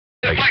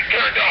The mic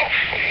turned off.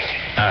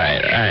 All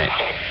right.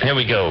 Here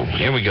we go,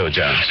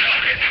 Jones.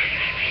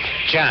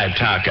 Jive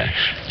talking.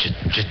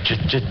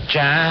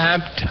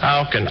 Jive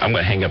talking. I'm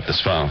going to hang up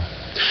this phone.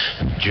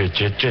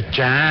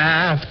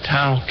 Jive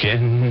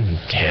talking,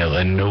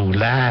 telling no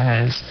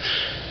lies.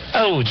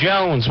 Oh,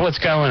 Jones, what's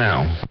going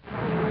on?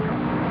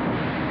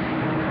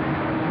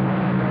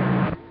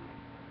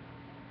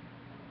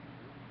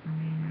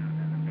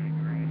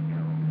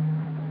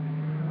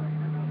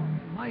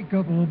 Mic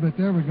up a little bit.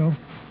 There we go.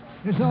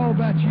 It's all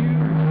about you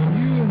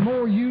and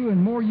more you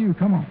and more you.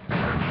 Come on.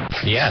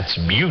 Yeah, it's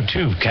you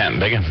too, Captain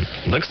Bigham.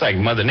 Looks like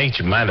Mother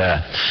Nature might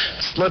have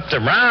slipped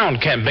around,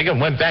 Captain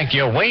Bigham, went back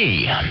your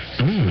way.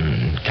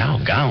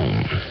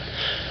 Doggone.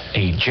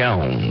 Hey,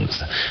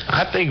 Jones,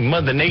 I think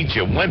Mother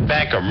Nature went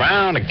back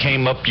around and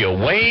came up your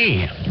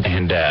way,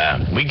 and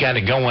we got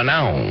it going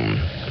on.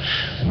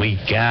 We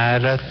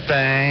got a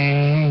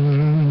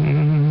thing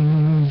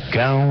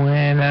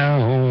going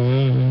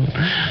on.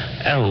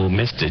 Oh,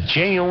 Mr.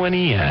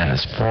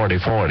 Jones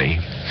 4040.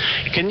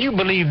 Can you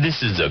believe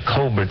this is a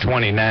Cobra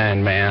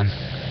 29, man?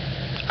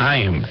 I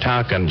am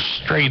talking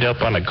straight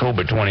up on a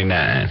Cobra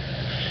 29.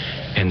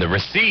 And the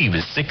receive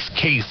is 6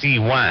 KC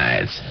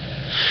wides.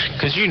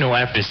 Because, you know,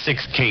 after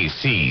 6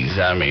 KCs,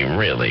 I mean,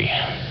 really,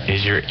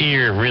 is your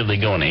ear really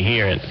going to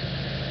hear it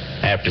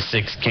after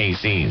 6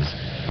 KCs?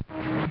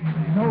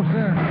 No,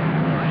 sir. I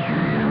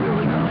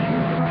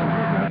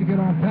have to get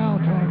on Power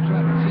Talk so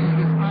I can see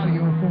this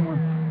audio form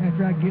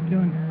after I get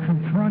done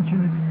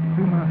crunching it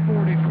through my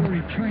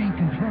 4040 train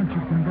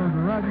cruncher converter.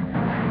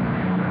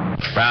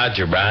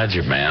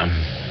 Roger, ma'am.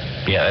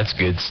 Yeah, that's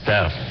good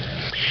stuff.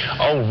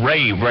 Oh,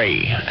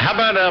 Ray. How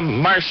about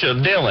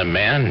Marshall Dillon,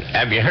 man?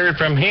 Have you heard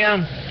from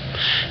him?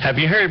 Have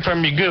you heard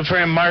from your good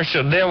friend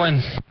Marshall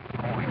Dillon?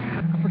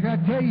 I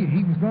forgot to tell you,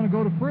 he was going to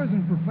go to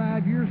prison for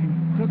 5 years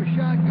and took a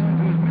shotgun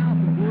to his mouth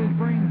and blew his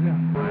brains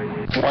out.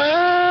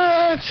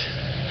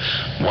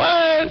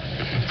 What?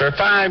 For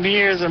 5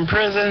 years in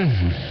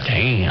prison?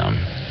 Damn.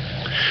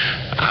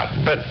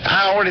 But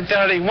I already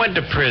thought he went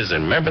to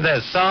prison. Remember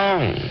that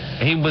song?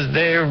 He was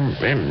there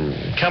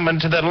coming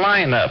to the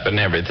lineup and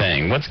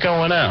everything. What's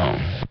going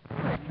on?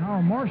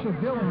 No, Marshall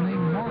Dillon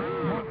named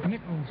Mark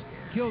Nichols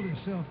killed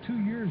himself 2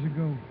 years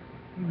ago.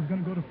 He was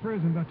going to go to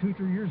prison about 2 or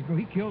 3 years ago.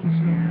 He killed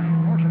himself.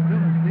 Marshall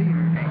Dillon's dead.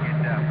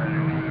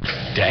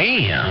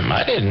 Damn,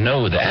 I didn't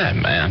know that,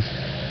 man.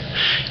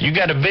 You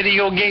got a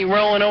video gate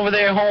rolling over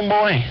there,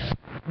 homeboy?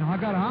 No, I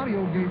got an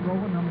audio gate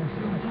rolling. I'm going to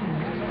send it to you.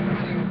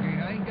 Audio gate.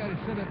 I ain't got it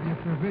set up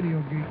yet for a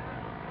video gate.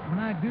 When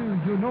I do,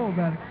 you'll know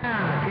about it.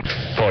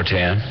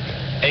 410.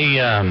 Hey,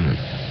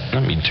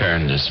 let me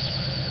turn this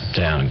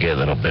down and get a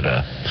little bit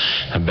of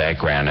a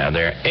background out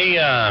there. Hey,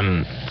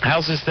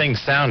 how's this thing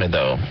sounding,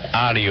 though,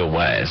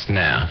 audio-wise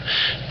now?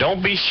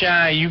 Don't be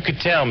shy. You could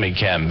tell me,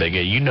 Captain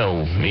Bigger. You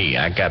know me.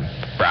 I got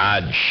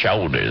broad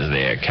shoulders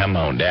there. Come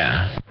on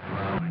down.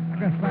 I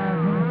got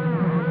 5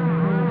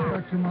 minutes of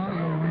spectrum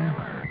audio, man.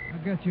 I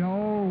got you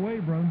all the way,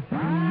 brother. You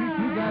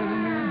got it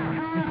in there.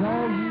 It's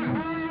all you,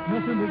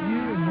 nothing but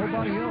you, and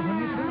nobody else. I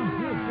mean, it sounds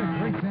good. It's got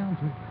great sound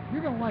to it.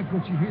 You're going to like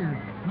what you hear.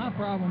 My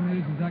problem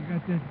is I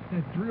got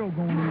that drill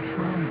going in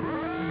front. I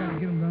got to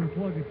get them to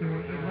unplug it. The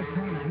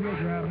electronic drill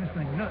drive, and this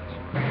thing nuts.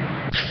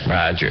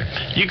 Roger.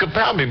 You could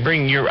probably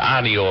bring your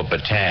audio up a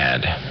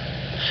tad.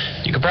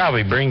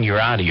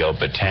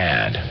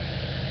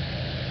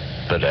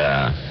 But,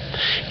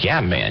 yeah,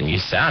 man, you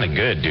sounded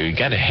good, dude. You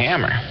got a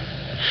hammer.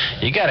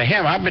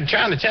 I've been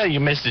trying to tell you,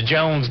 Mr.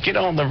 Jones, get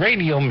on the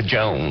radio,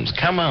 Jones.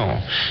 Come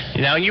on.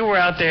 You know, you were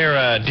out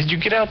there, did you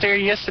get out there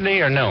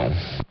yesterday or no?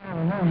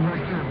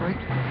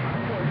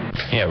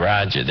 Yeah,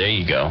 Roger, there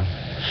you go.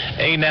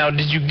 Hey, now,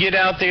 did you get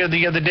out there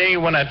the other day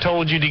when I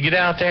told you to get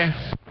out there?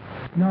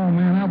 No,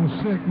 man, I was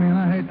sick, man.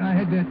 I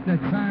had that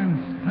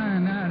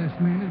sinusitis,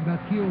 man. It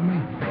about killed me.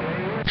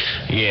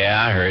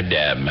 Yeah, I heard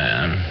that,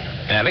 man.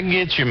 That'll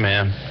get you,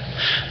 man.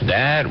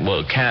 That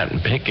will count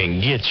and pick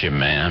and get you,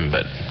 man.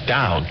 But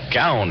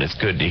doggone, it's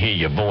good to hear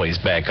your voice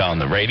back on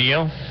the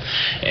radio.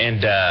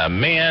 And,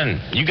 man,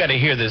 you got to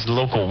hear this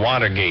local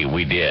Watergate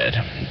we did.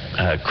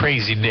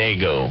 Crazy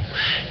Dago.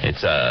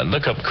 It's,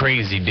 look up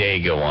Crazy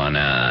Dago on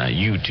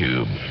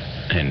YouTube.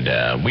 And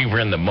we were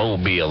in the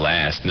Mobile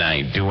last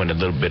night doing a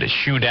little bit of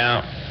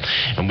shootout.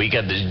 And we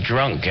got this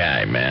drunk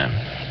guy, man.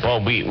 Well,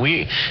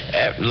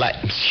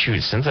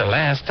 since the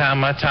last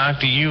time I talked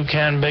to you,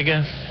 Ken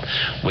Bigger,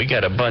 we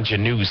got a bunch of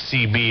new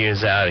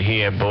CBers out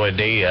here, boy.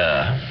 They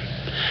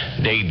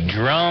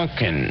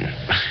drunk and,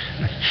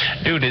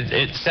 dude,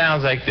 it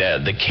sounds like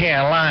the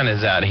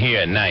Carolinas out here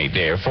at night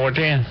there,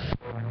 410.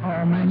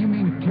 Oh, man, you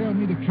mean to tell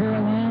me the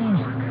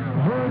Carolinas? A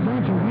whole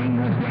bunch of wing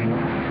nuts?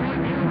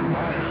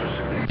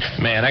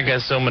 Man, I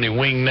got so many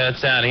wing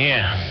nuts out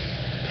here.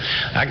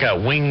 I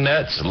got wing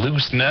nuts,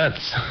 loose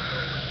nuts.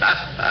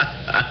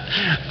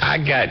 I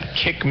got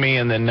kick me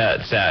in the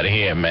nuts out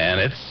here, man.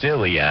 It's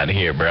silly out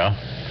here, bro.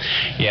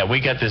 Yeah,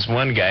 we got this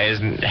one guy. His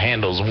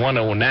handle's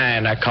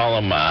 109. I call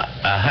him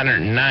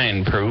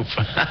 109 proof.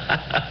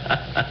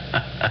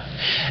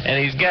 And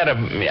he's got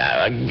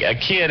a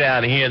kid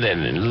out here that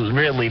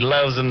really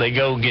loves him. They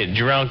go get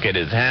drunk at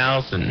his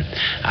house, and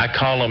I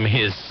call him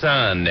his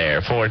son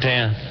there,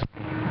 410.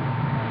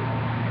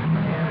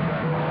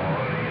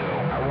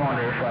 I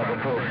wonder if I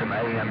could put some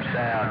AM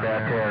sound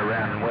out there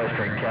around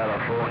Western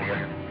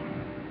California.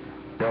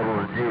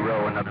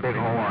 00 and a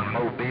bighorn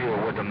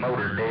mobile with the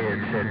motor dead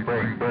said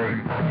break, break.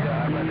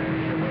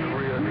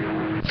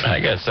 I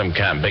got some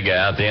kind of big guy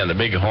out there in the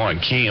bighorn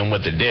keying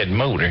with the dead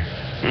motor.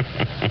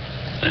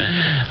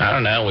 I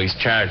don't know, he's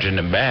charging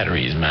the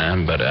batteries,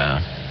 man, but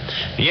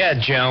yeah,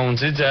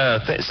 Jones, it's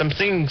some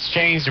things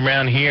changed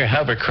around here.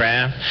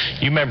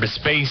 Hovercraft, you remember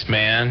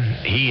Spaceman?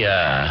 He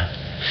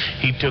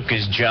took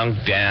his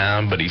junk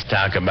down, but he's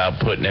talking about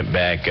putting it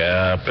back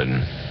up.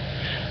 And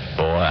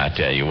boy, I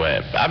tell you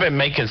what, I've been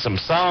making some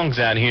songs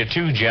out here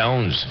too,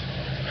 Jones.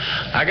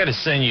 I got to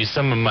send you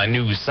some of my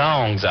new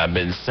songs I've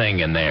been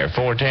singing there.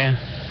 410.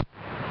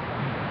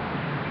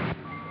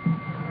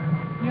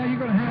 Yeah, you're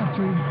going to have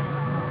to.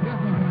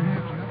 Definitely going to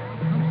have to.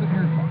 I'm sitting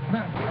here.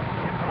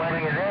 When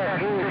you're that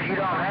good, you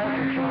don't have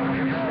to charge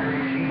your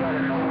batteries. You got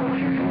to know what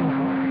you're doing.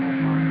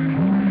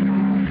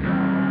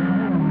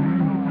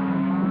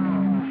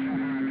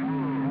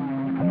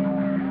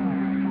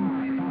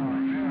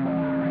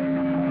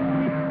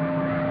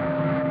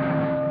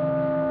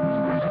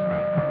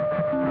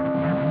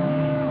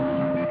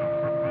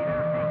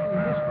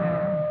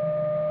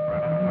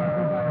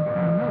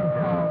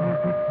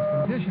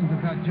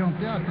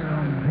 Jumped out there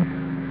on me.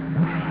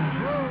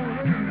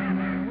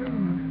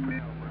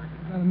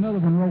 Got another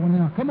one rolling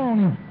out. Come on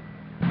in.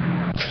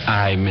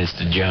 Hi,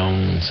 Mr.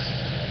 Jones.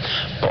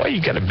 Boy,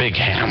 you got a big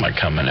hammer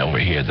coming over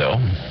here, though.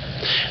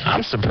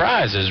 I'm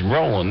surprised it's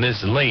rolling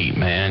this late,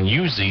 man.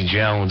 Usually,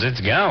 Jones,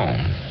 it's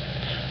gone.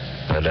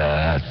 But,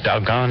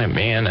 doggone it,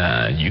 man,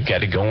 you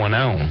got it going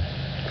on.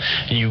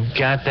 You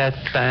got that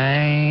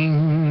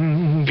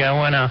thing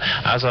going on.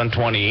 I was on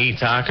 28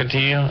 talking to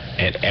you,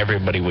 and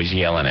everybody was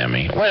yelling at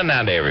me. Well,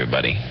 not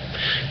everybody,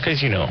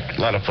 because, you know, a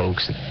lot of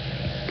folks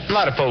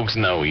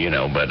know, you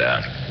know, but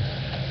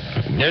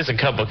there's a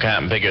couple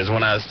cotton pickers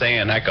when I was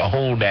saying I could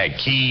hold that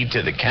key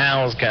till the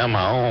cows come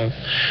home.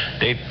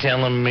 They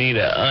telling me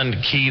to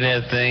unkey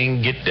that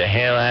thing, get the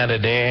hell out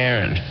of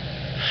there, and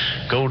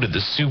go to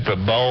the Super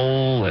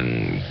Bowl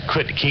and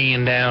quit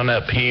keying down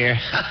up here.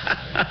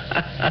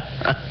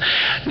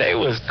 They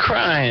was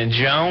crying,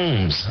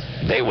 Jones.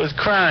 They was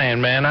crying,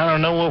 man. I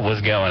don't know what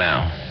was going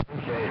on.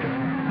 Hey,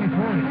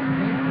 Corey,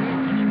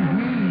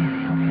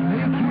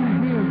 they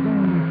accused me of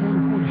going to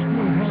 40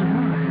 school of hard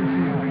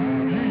knocks.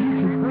 Man,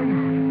 you too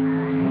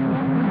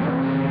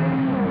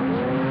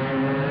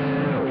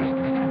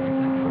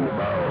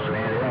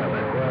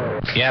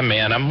crazy. Yeah,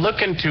 man, I'm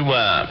looking to,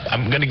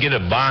 I'm going to get a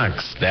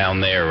box down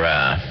there,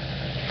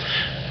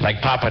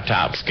 like Papa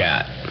Top's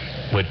got,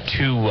 with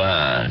two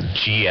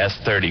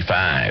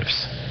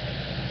GS35s.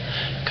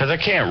 Because I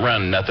can't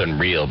run nothing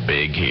real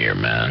big here,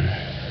 man.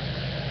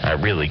 I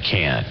really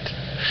can't.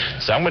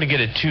 So I'm going to get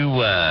a two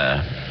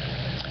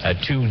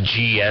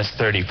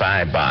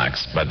GS35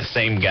 box by the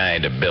same guy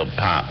that built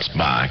Pop's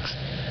box.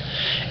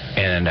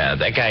 And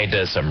that guy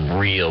does some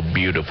real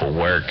beautiful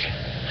work.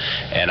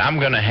 And I'm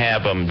going to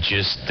have him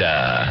just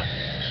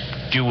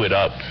do it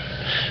up.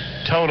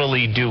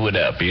 Totally do it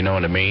up, you know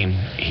what I mean?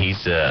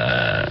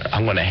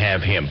 I'm going to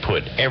have him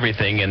put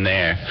everything in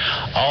there.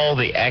 All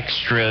the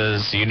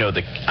extras, you know,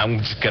 I'm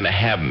just going to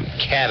have him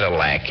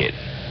Cadillac it.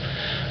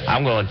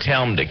 I'm going to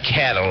tell him to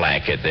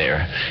Cadillac it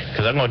there,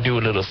 because I'm going to do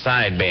a little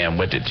sideband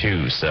with it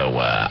too. So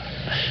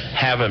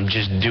have him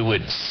just do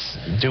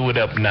it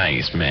up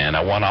nice, man.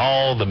 I want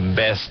all the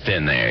best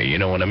in there, you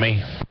know what I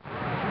mean?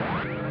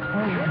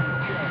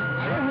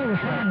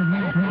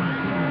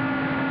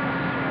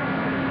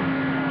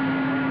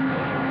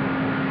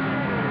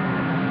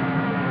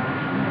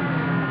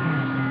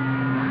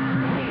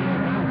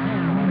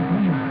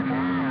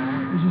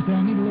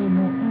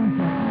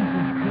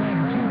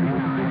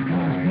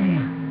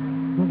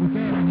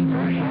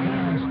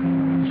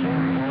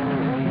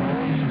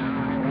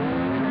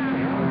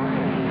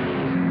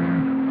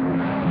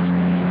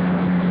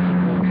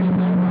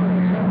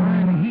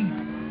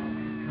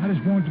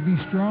 Want to be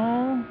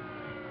strong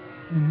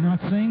and not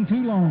sing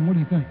too long. What do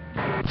you think?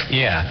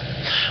 Yeah.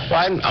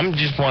 Well, I'm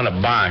just want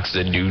a box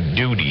that do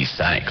duty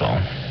cycle.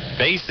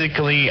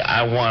 Basically,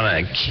 I want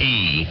a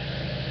key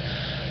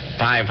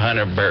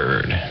 500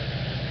 bird.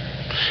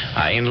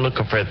 I ain't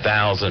looking for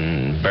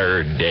 1,000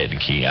 bird dead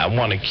key. I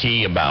want a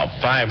key about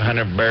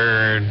 500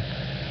 bird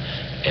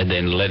and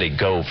then let it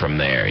go from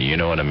there. You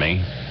know what I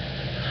mean?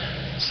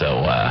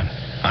 So,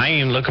 I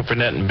ain't looking for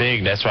nothing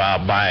big. That's why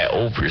I'll buy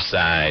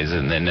oversized,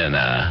 and then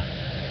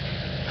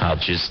I'll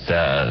just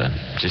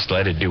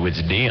let it do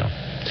its deal.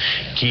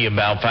 Key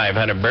about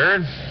 500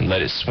 bird,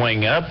 let it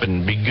swing up,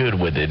 and be good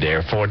with it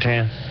there,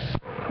 410.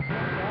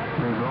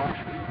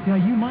 Yeah,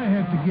 you might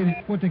have to get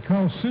it what they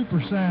call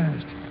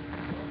supersized.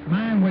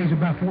 Mine weighs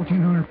about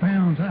 1,400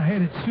 pounds. I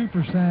had it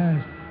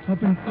supersized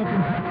up in New York.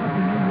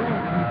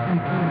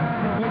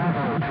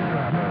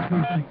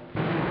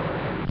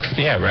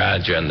 Yeah,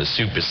 Roger, on the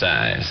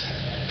supersize.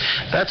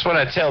 That's what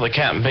I tell the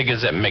Captain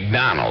Pickers at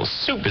McDonald's.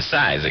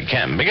 Supersize it,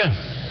 Captain Picker.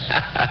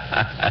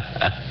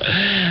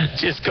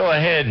 Just go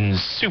ahead and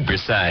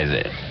supersize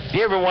it.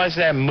 You ever watch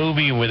that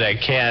movie where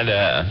that cat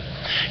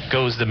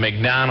goes to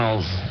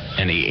McDonald's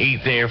and he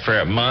ate there for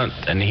a month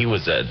and he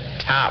was a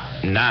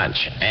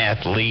top-notch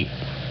athlete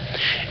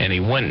and he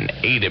went and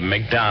ate at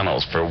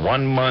McDonald's for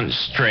 1 month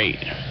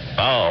straight?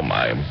 Oh,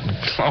 my.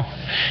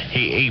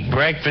 He ate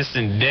breakfast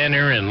and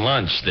dinner and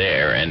lunch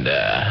there, and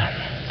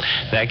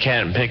that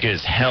Captain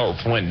Picker's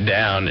health went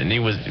down, and he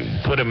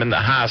put him in the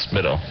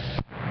hospital.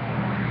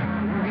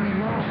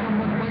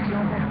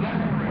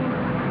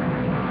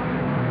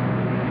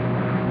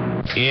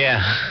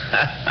 Yeah.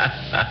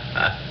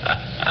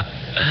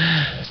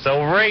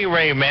 So,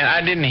 Ray, man,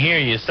 I didn't hear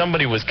you.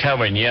 Somebody was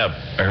covering you up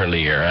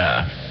earlier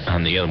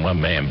on the other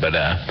one, man. But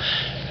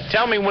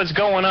tell me what's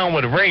going on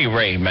with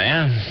Ray,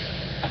 man.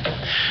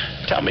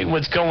 Tell me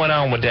what's going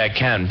on with that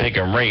Captain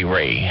Picker Ray.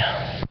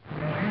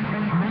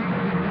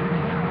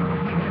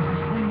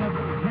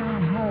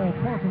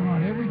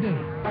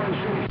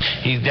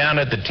 He's down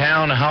at the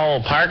town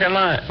hall parking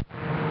lot?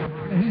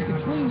 And he's the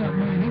cleanup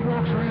man. He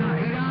walks around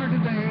 8 hours a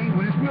day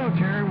with his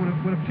wheelchair,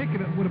 with a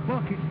picket up, with a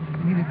bucket.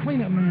 And he's a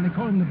cleanup man. They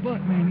call him the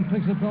butt man. He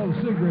picks up all the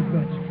cigarette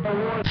butts.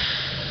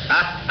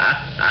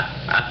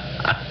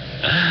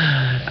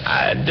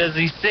 Does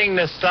he sing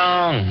the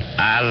song?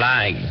 I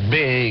like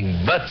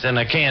big butts and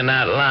I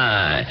cannot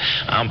lie.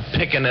 I'm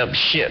picking up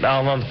shit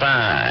all on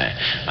fire.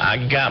 I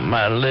got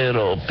my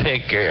little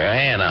picker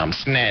and I'm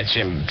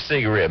snatching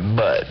cigarette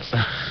butts.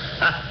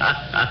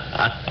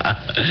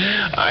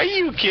 Are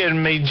you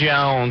kidding me,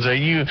 Jones? Are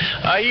you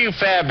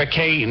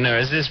fabricating, or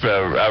is this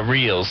a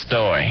real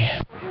story?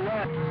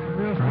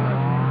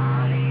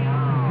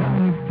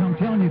 I'm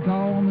telling you, it's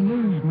all on the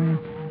news, man.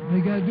 All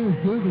you gotta do is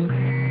Google it.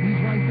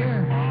 He's right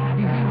there.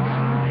 He's even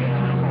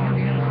got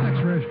a sex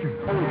registry.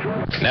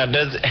 Now,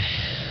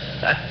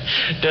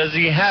 does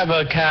he have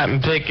a cotton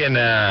picking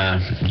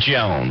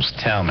Jones?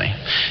 Tell me.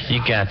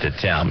 You got to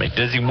tell me.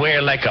 Does he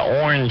wear like an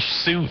orange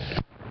suit?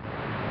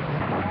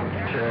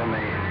 Tell me.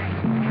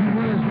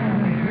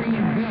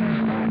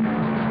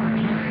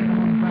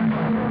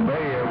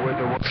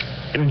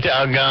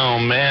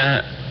 Doggone,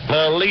 man.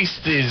 Well, at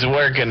least he's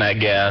working, I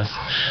guess.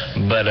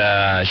 But,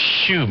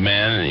 shoot,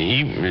 man,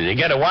 you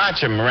got to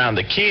watch him around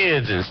the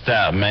kids and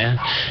stuff, man.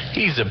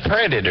 He's a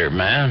predator,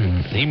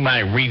 man. He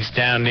might reach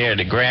down there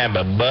to grab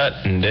a butt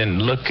and then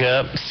look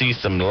up, see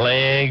some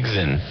legs,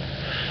 and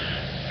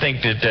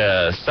think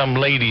that some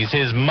lady's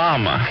his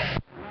mama.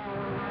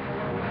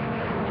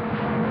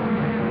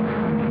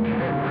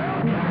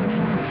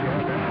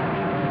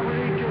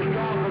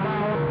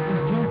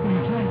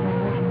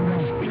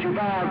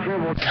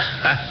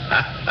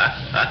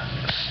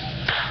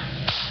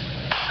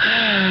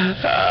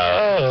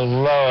 Oh,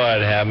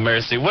 Lord have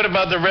mercy. What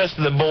about the rest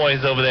of the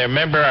boys over there?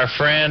 Remember our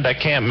friend? I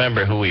can't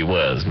remember who he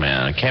was,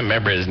 man. I can't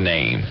remember his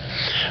name.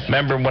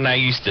 Remember when I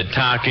used to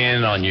talk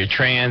in on your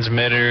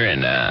transmitter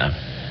and,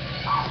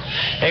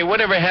 hey,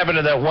 whatever happened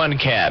to that one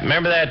cat?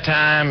 Remember that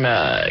time,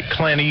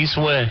 Clint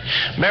Eastwood?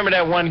 Remember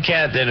that one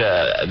cat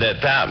that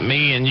thought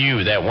me and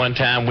you, that one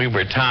time we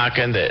were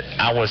talking, that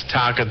I was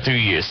talking through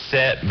your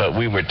set, but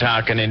we were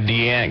talking in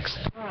DX?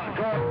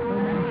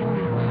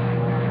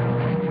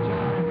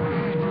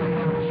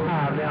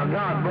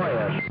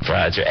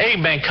 Roger. Hey,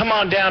 man, come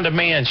on down to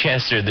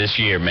Manchester this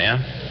year,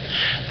 man.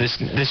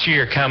 This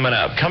year coming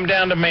up. Come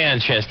down to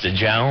Manchester,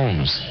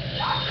 Jones.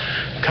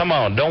 Come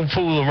on, don't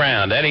fool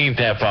around. That ain't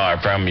that far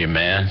from you,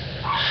 man.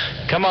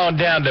 Come on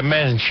down to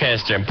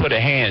Manchester and put a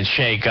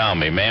handshake on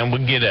me, man.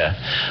 We'll get a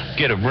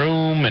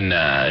room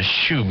and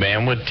shoot,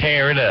 man. We'll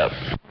tear it up.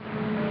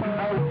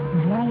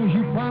 As long as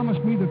you promise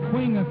me the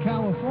Queen of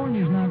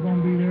California's not going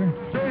to be there.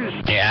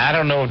 Yeah, I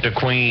don't know if the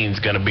Queen's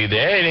going to be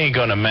there. It ain't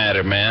going to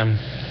matter, man.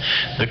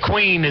 The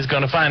Queen is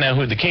going to find out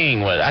who the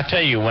king was. I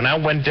tell you, when I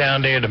went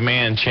down there to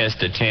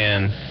Manchester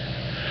 10,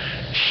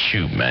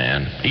 shoot,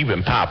 man,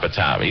 even Papa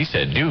Tommy, he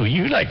said, dude,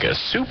 you like a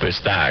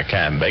superstar,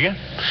 kind of bigger.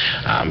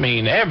 I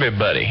mean,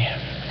 everybody,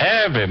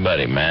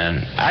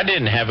 man. I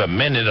didn't have a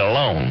minute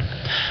alone.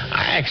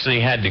 I actually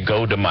had to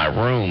go to my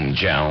room,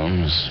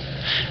 Jones,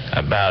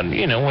 about,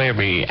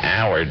 every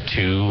hour or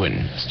two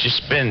and just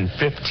spend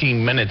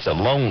 15 minutes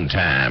alone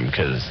time,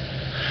 because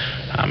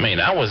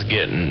I was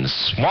getting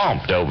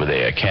swamped over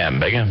there, Captain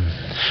Bigger.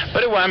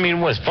 But it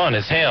was fun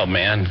as hell,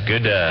 man.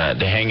 Good to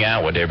hang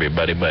out with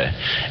everybody. But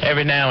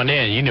every now and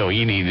then, you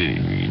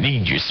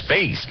need your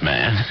space,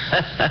 man.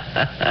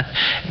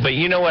 But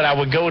you know what? I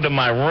would go to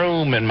my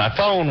room and my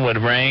phone would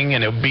ring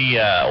and it would be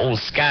old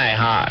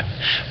Skyhawk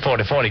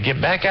 4040. Get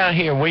back out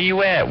here. Where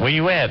you at? Where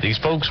you at? These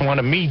folks want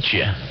to meet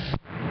you.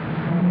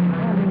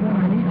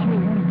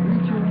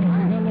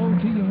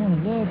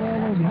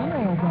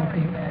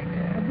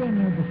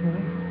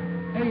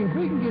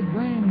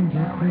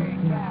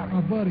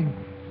 Our buddy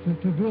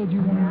to build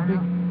you one of the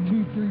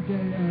big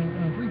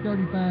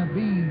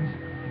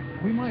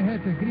 335Bs. We might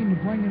have to get him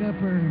to bring it up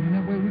there, and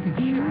that way we can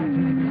ship it to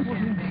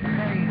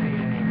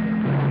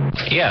you.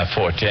 Yeah,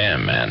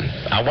 410, man.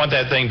 I want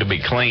that thing to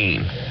be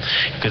clean.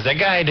 Because that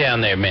guy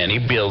down there, man, he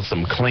builds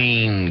some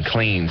clean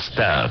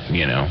stuff,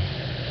 you know.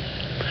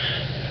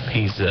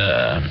 He's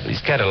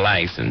got a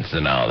license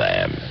and all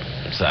that.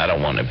 So I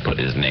don't want to put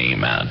his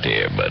name out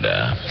there. But,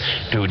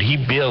 dude, he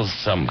builds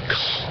some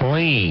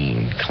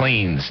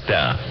clean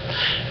stuff.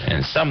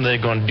 And some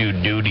they're going to do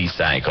duty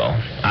cycle.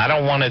 I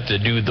don't want it to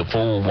do the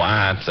full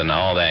watts and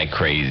all that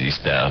crazy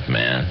stuff,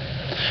 man.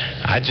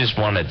 I just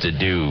want it to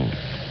do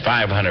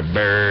 500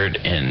 bird,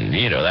 and,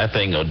 you know, that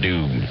thing will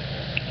do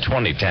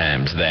 20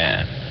 times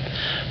that.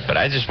 But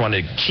I just want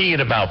to key it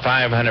about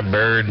 500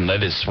 bird and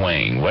let it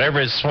swing.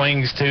 Whatever it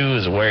swings to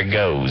is where it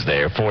goes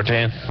there.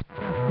 410?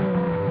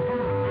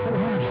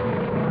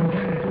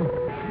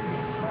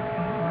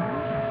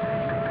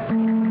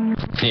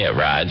 Yeah,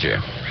 Roger.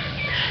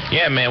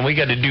 Yeah, man, we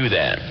got to do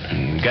that.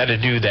 Got to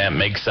do that,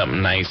 make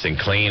something nice and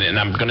clean. And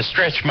I'm going to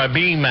stretch my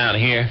beam out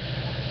here.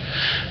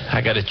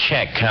 I got a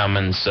check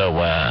coming, so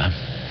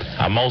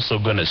I'm also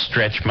going to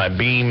stretch my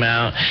beam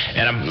out.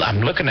 And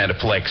I'm looking at a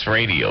Flex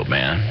radio,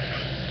 man.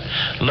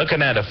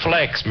 Looking at a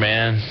Flex,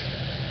 man.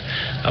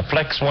 A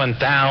Flex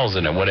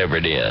 1000 or whatever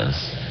it is.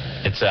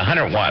 It's a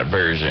 100-watt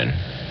version.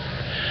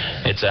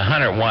 It's a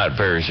 100-watt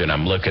version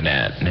I'm looking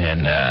at.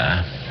 And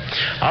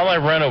all I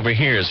run over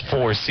here is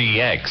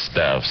 4CX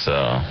stuff, so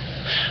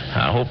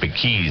I hope it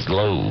keys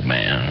low,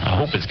 man. I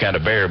hope it's got a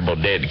variable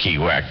dead key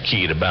where I can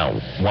key it about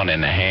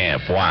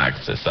 1.5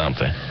 watts or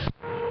something.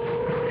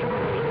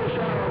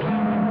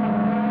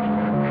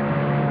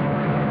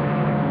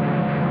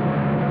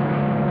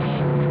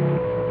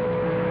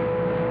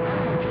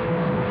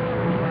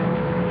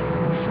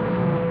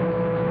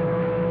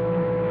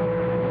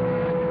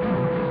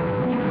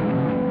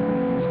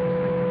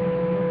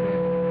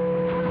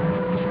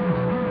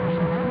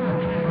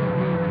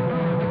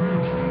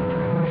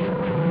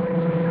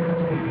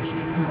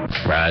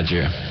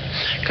 Roger.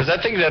 Because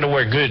I think that'll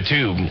work good,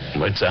 too.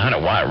 It's a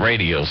 100-watt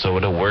radio, so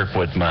it'll work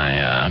with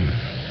my,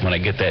 when I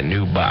get that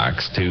new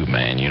box, too,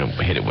 man. You know,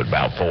 hit it with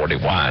about 40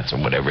 watts or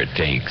whatever it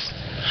takes.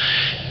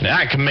 Now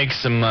I can make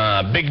some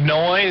big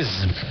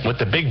noise with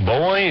the big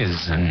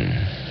boys, and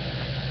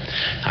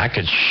I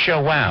could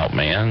show out,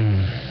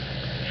 man.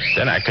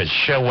 Then I could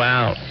show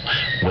out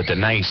with a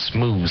nice,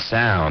 smooth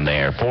sound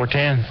there.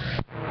 410?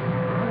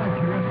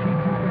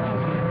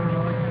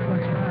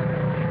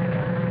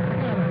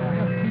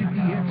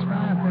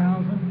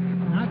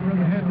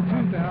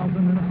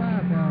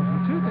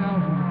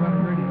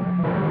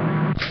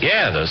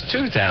 Yeah, those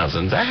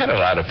 2000s. I had a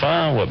lot of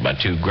fun with my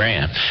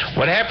 $2,000.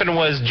 What happened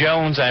was,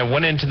 Jones, I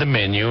went into the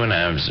menu and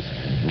I was,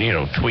 you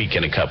know,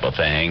 tweaking a couple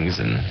things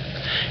and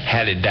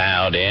had it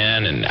dialed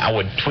in, and I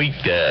would tweak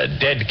the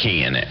dead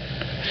key in it.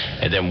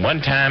 And then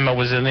one time I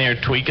was in there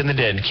tweaking the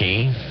dead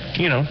key,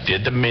 you know,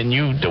 did the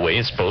menu the way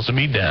it's supposed to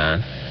be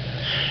done.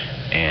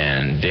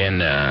 And then,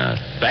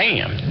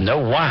 bam, no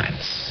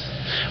watts.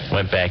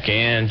 Went back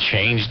in,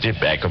 changed it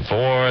back and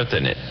forth,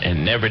 and it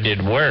never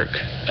did work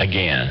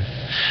again.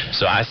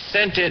 So I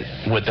sent it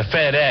with the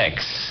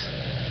FedEx,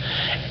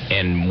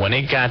 and when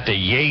it got to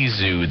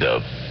Yaesu,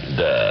 the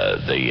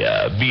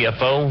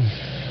VFO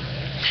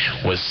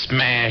was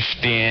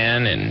smashed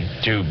in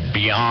and to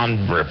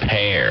beyond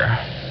repair.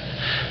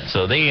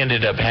 So they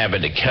ended up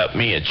having to cut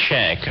me a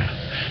check.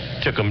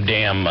 Took them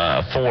damn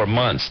 4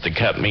 months to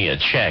cut me a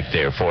check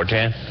there,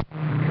 410.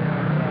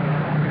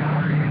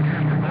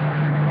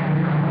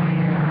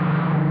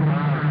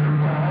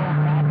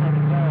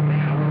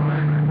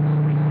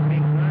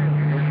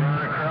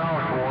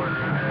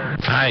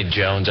 Hi,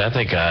 Jones. I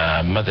think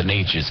Mother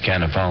Nature's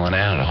kind of falling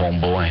out,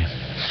 homeboy.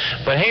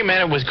 But hey,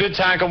 man, it was good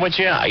talking with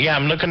you. Yeah,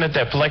 I'm looking at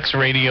that Flex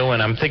radio,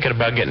 and I'm thinking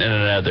about getting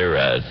another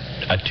a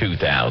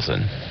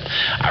 2000.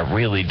 I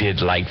really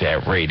did like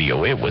that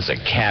radio. It was a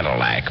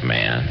Cadillac,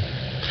 man.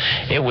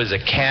 It was a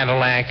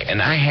Cadillac,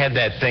 and I had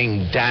that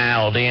thing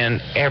dialed in.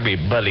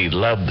 Everybody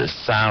loved the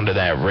sound of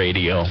that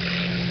radio.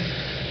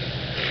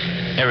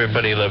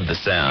 Everybody loved the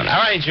sound. All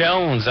right,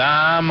 Jones,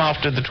 I'm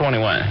off to the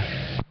 21.